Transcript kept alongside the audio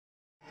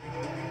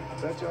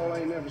Bet y'all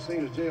ain't never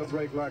seen a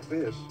jailbreak like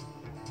this.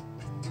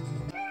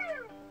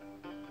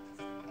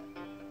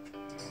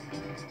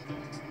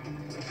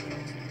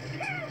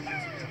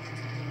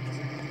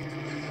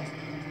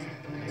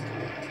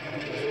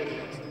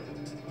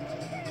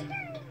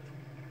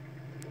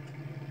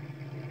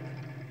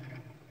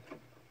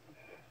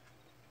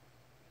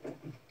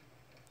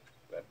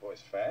 That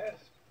boy's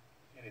fast,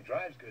 and he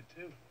drives good,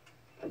 too.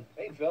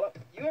 Hey, fella,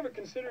 you ever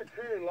consider a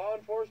career in law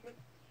enforcement?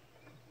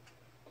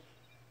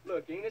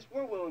 Look, Enos,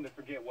 we're willing to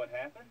forget what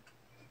happened.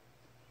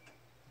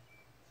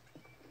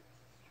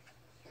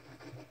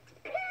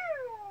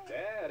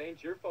 Yeah, it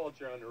ain't your fault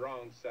you're on the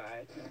wrong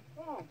side.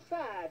 Wrong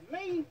side,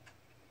 me?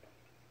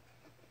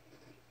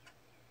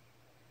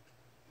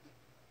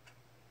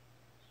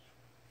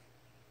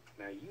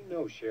 Now, you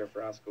know Sheriff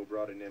Roscoe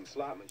brought in them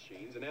slot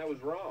machines, and that was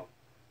wrong.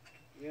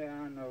 Yeah,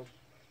 I know.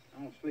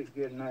 I don't sleep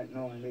good at night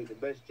knowing either,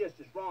 but it's just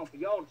as wrong for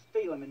y'all to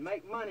steal them and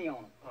make money on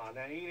them. Oh,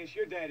 now, Enos,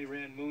 your daddy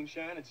ran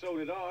moonshine, and so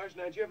did ours.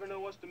 Now, did you ever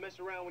know us to mess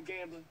around with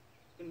gambling?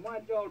 Then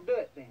why'd y'all do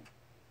it then?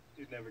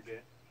 You'd never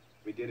guess.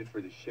 We did it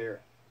for the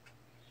sheriff.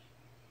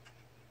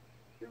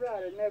 You're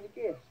right, I'd never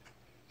guessed.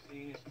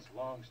 See, Enos, it's a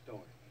long story.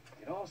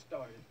 It all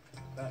started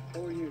about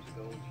 4 years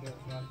ago when Sheriff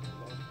Roscoe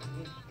lost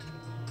his head.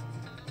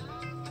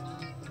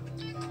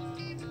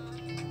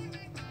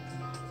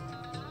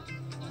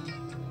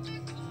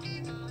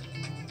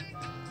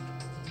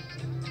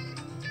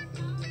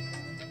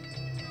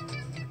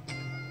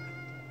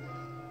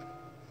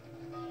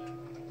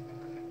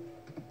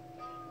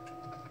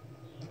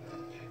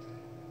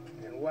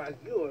 While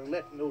you're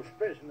letting those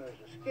prisoners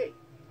escape,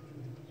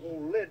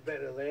 old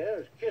Ledbetter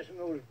there is kissing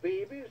those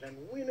babies and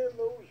winning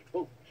those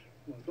votes.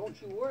 Well, don't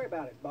you worry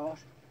about it, boss,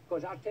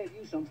 because I'll tell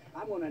you something.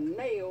 I'm going to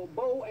nail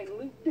Bo and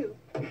Luke Duke.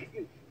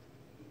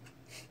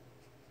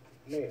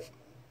 Nail.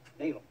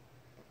 Nail 'em.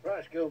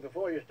 Roscoe,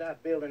 before you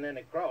start building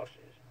any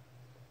crosses,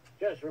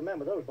 just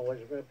remember those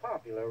boys are very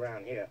popular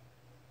around here.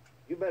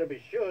 You better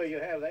be sure you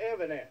have the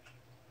evidence.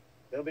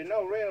 There'll be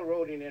no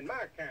railroading in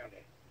my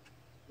county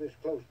this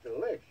close to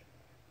election.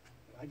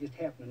 I just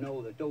happen to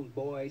know that those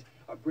boys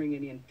are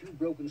bringing in 2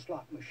 broken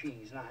slot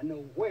machines, and I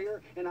know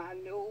where, and I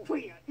know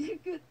when. You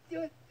could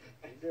do it.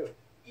 You do it?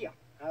 Yeah.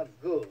 How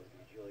good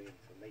is your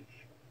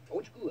information? Oh,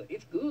 it's good.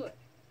 It's good.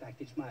 In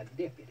fact, it's my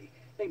deputy.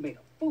 They made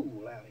a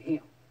fool out of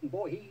him. And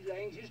boy, he's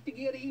anxious to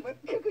get even.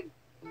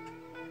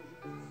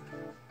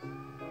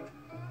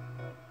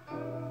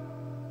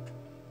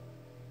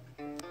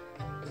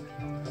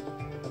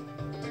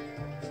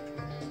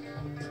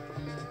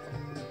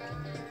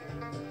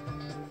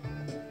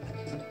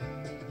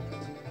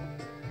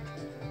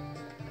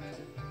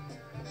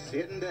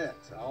 Sitting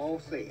ducks,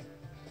 all set.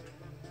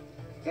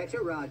 That's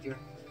it, Roger.